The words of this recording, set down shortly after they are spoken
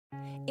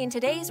In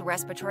today's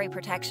respiratory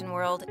protection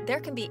world, there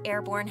can be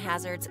airborne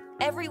hazards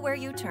everywhere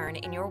you turn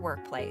in your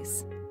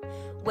workplace.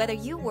 Whether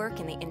you work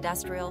in the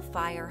industrial,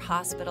 fire,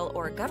 hospital,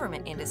 or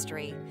government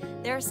industry,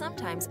 there are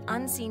sometimes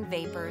unseen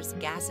vapors,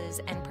 gases,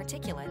 and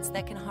particulates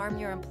that can harm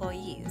your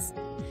employees.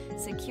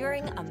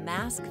 Securing a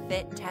mask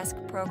fit test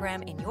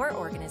program in your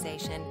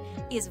organization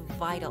is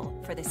vital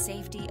for the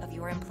safety of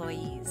your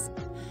employees.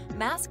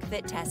 Mask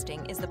fit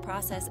testing is the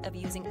process of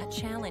using a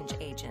challenge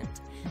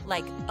agent,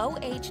 like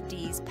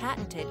OHD's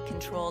patented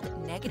controlled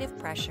negative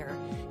pressure,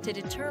 to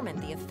determine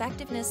the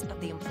effectiveness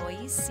of the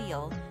employee's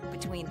seal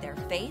between their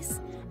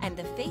face and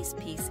the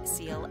facepiece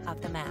seal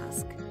of the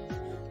mask.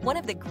 One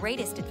of the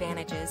greatest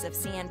advantages of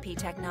CNP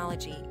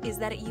technology is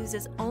that it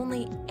uses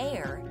only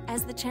air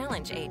as the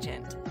challenge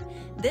agent.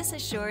 This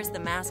assures the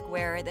mask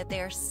wearer that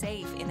they are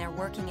safe in their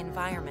working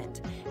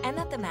environment and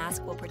that the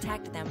mask will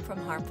protect them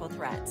from harmful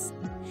threats.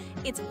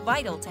 It's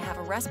vital to have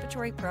a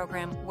respiratory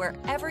program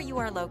wherever you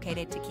are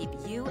located to keep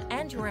you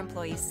and your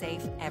employees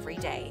safe every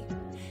day.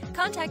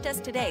 Contact us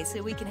today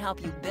so we can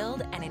help you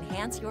build and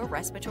enhance your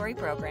respiratory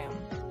program.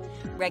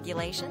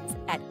 Regulations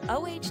at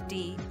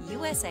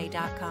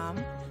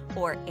OHDUSA.com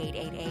or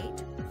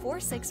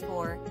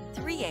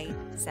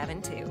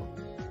 888-464-3872.